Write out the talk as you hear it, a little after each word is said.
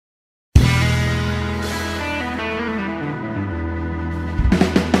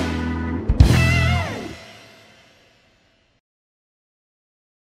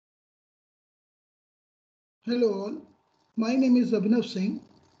Hello all, my name is Abhinav Singh.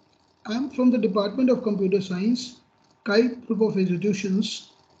 I am from the Department of Computer Science, Kite Group of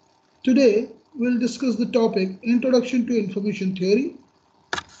Institutions. Today we'll discuss the topic Introduction to Information Theory.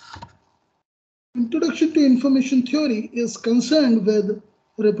 Introduction to Information Theory is concerned with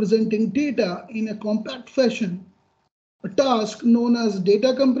representing data in a compact fashion, a task known as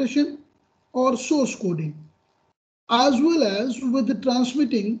data compression or source coding, as well as with the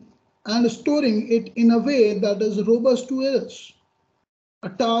transmitting and storing it in a way that is robust to errors, a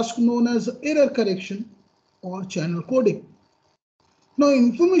task known as error correction or channel coding. Now,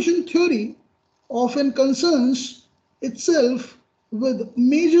 information theory often concerns itself with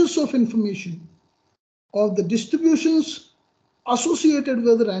measures of information of the distributions associated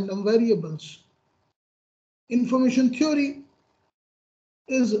with random variables. Information theory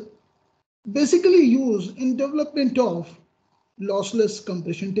is basically used in development of lossless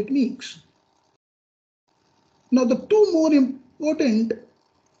compression techniques. Now, the two more important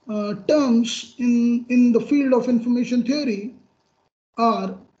terms in the field of information theory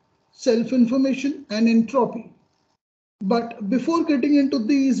are self-information and entropy. But before getting into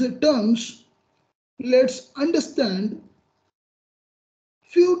these terms, let's understand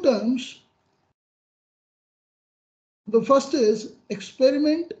few terms. The first is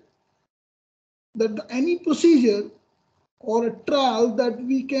experiment, that any procedure or a trial that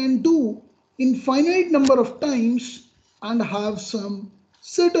we can do in finite number of times and have some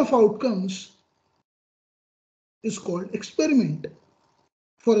set of outcomes is called experiment.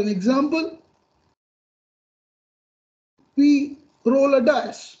 For an example, we roll a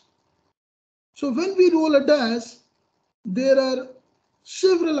dice. So when we roll a dice, there are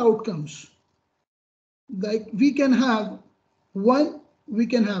several outcomes. Like we can have 1, we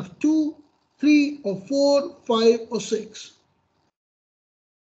can have 2, 3 or 4, 5 or 6.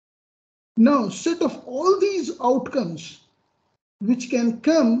 Now, set of all these outcomes which can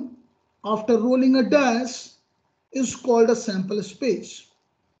come after rolling a dice is called a sample space.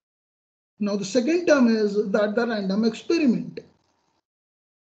 Now, the second term is that the random experiment.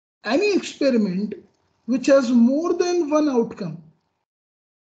 Any experiment which has more than one outcome.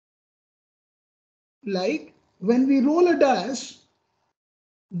 Like when we roll a dice,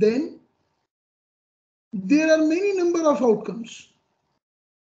 then there are many number of outcomes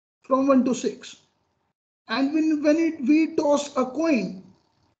from 1 to 6. And when we toss a coin,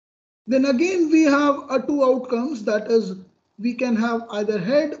 then again we have two outcomes, that is, we can have either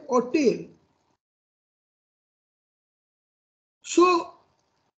head or tail. So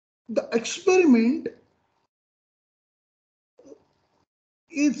the experiment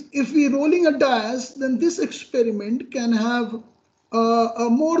is, if we rolling a dice, then this experiment can have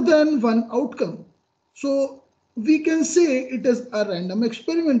more than one outcome. So we can say it is a random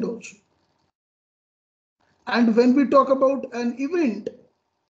experiment also. And when we talk about an event,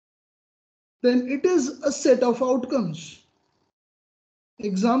 then it is a set of outcomes.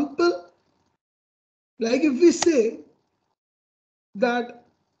 Example, like if we say that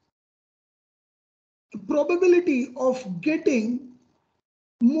the probability of getting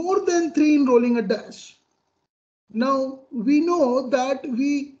more than 3 in rolling a dice. Now we know that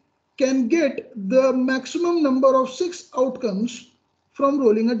we can get the maximum number of 6 outcomes from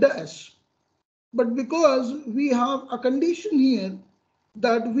rolling a dice. But because we have a condition here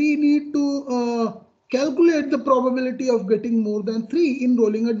that we need to calculate the probability of getting more than 3 in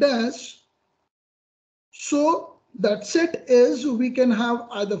rolling a dice, so that set is we can have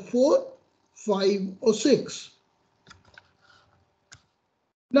either 4, 5 or 6.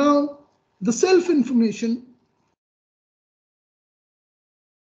 Now, the self-information.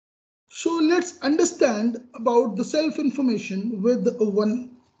 So let's understand about the self-information with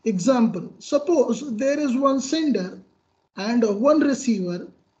one example. Suppose there is one sender and one receiver,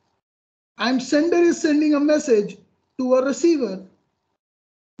 and sender is sending a message to a receiver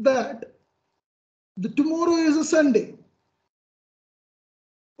that tomorrow is a Sunday.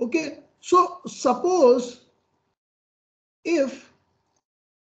 Okay, so suppose if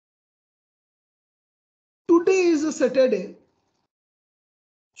today is a Saturday,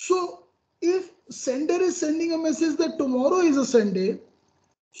 so if sender is sending a message that tomorrow is a Sunday,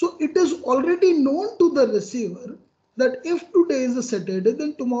 so it is already known to the receiver that if today is a Saturday,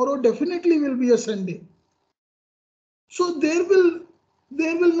 then tomorrow definitely will be a Sunday. So there will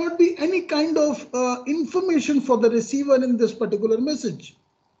not be any kind of information for the receiver in this particular message.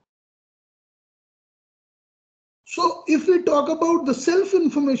 So if we talk about the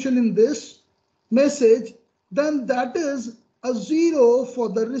self-information in this message, then that is a 0 for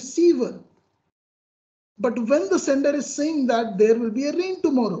the receiver. But when the sender is saying that there will be a rain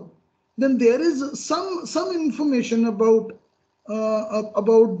tomorrow, then there is some information about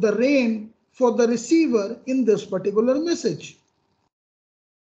the rain for the receiver in this particular message.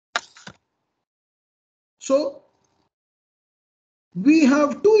 So we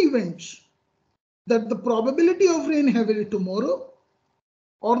have two events, that the probability of rain heavily tomorrow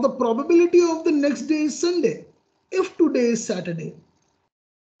or the probability of the next day is Sunday if today is Saturday.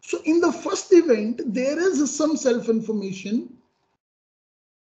 So in the first event, there is some self-information,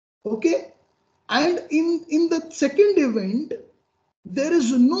 okay? And in the second event, there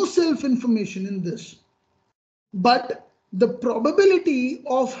is no self-information in this. But the probability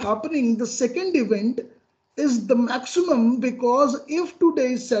of happening the second event is the maximum, because if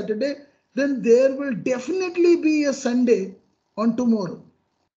today is Saturday, then there will definitely be a Sunday on tomorrow.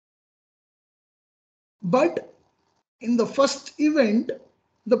 But in the first event,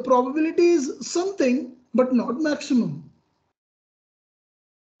 the probability is something, but not maximum.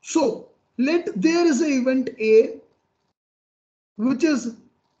 So there is an event A, which is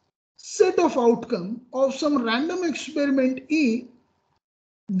set of outcome of some random experiment E,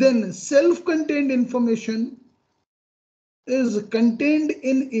 then self-contained information is contained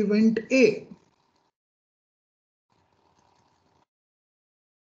in event A.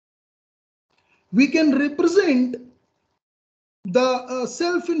 We can represent the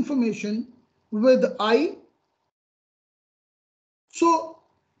self-information with I. So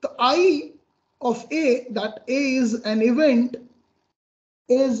the I of A, that A is an event,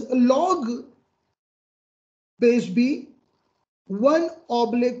 is log base B, 1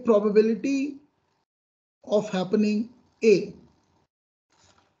 / probability of happening A.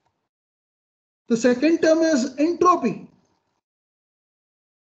 The second term is entropy.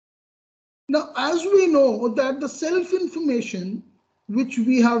 Now, as we know that the self-information which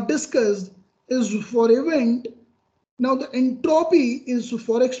we have discussed is for event, now the entropy is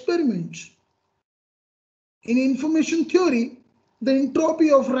for experiments. In information theory, the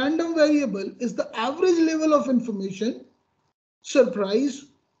entropy of random variable is the average level of information, surprise,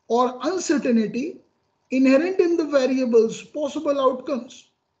 or uncertainty inherent in the variable's possible outcomes.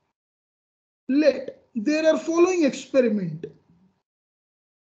 There are following experiment.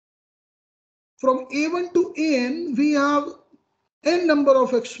 From A1 to An, we have n number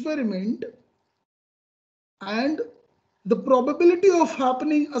of experiment, and the probability of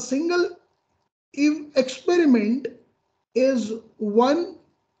happening a single experiment is 1,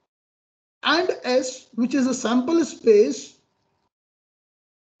 and S, which is a sample space,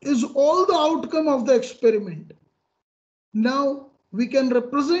 is all the outcome of the experiment. Now we can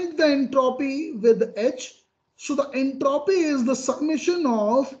represent the entropy with H. So the entropy is the summation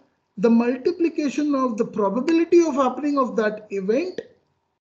of the multiplication of the probability of happening of that event,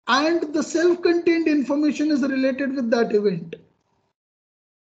 and the self-contained information is related with that event.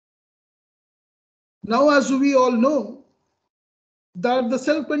 Now, as we all know, that the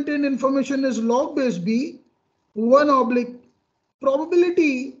self-contained information is log base B, 1 /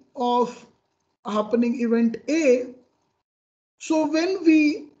 probability of happening event A. So when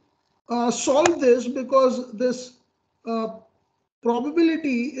we solve this, because this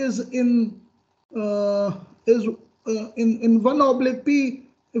probability is in 1 / P,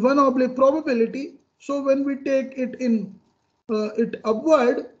 1 / probability. So when we take it in it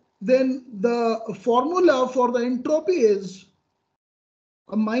upward, then the formula for the entropy is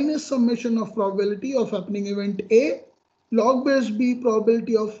a minus summation of probability of happening event A, log base B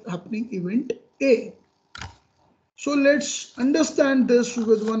probability of happening event A. So let's understand this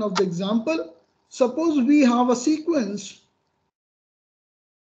with one of the example. Suppose we have a sequence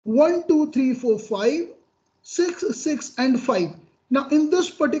 1, 2, 3, 4, 5, 6, 6, and 5. Now in this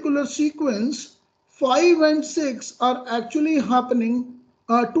particular sequence, 5 and 6 are actually happening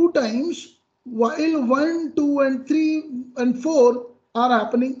 2 times, while 1, 2, and 3 and 4 are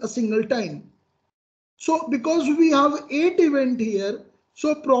happening a single time. So because we have 8 event here,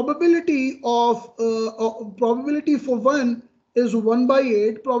 so probability of probability for 1 is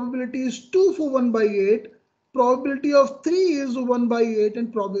 1/8, probability is 2 for 1/8, probability of 3 is 1/8,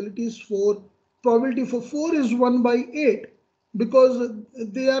 and probability for 4 is 1/8, because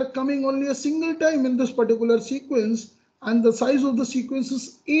they are coming only a single time in this particular sequence, and the size of the sequence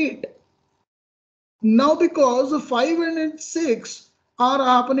is 8. Now because 5 and 6 are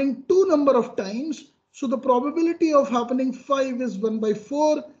happening 2 number of times, so the probability of happening 5 is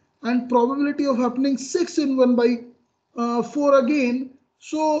 1/4, and probability of happening 6 in 1/4 again.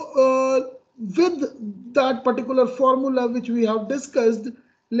 So with that particular formula which we have discussed,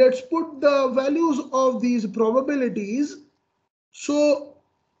 let's put the values of these probabilities. So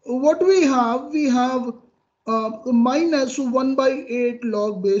what we have minus 1 by 8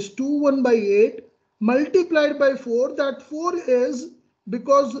 log base 2 1 by 8 multiplied by 4. That 4 is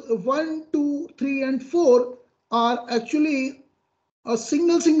because 1, 2, 3 and 4 are actually a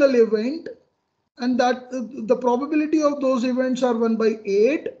single event, and that the probability of those events are 1 by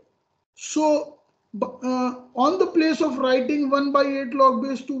 8. So on the place of writing 1 by 8 log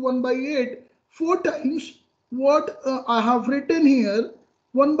base to 1 by 8 4 times, what I have written here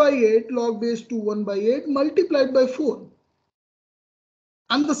 1 by 8 log base to 1 by 8 multiplied by 4.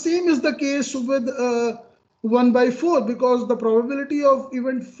 And the same is the case with 1 by 4, because the probability of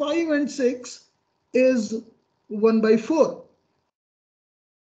event 5 and 6 is 1 by 4.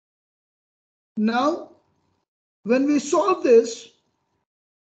 Now, when we solve this,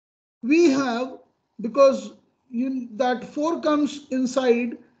 we have, because that 4 comes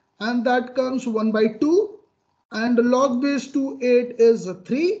inside and that comes 1 by 2, and log base to 8 is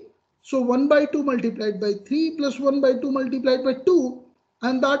 3. So 1 by 2 multiplied by 3 plus 1 by 2 multiplied by 2,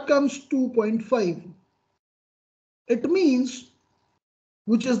 and that comes 2.5. It means,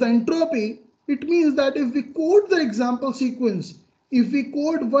 which is the entropy, it means that if we code the example sequence, if we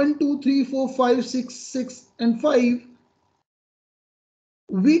code 1, 2, 3, 4, 5, 6, 6 and 5,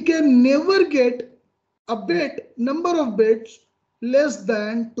 we can never get a number of bits less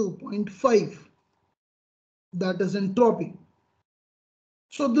than 2.5. That is entropy.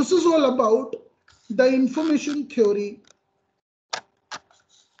 So this is all about the information theory.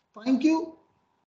 Thank you.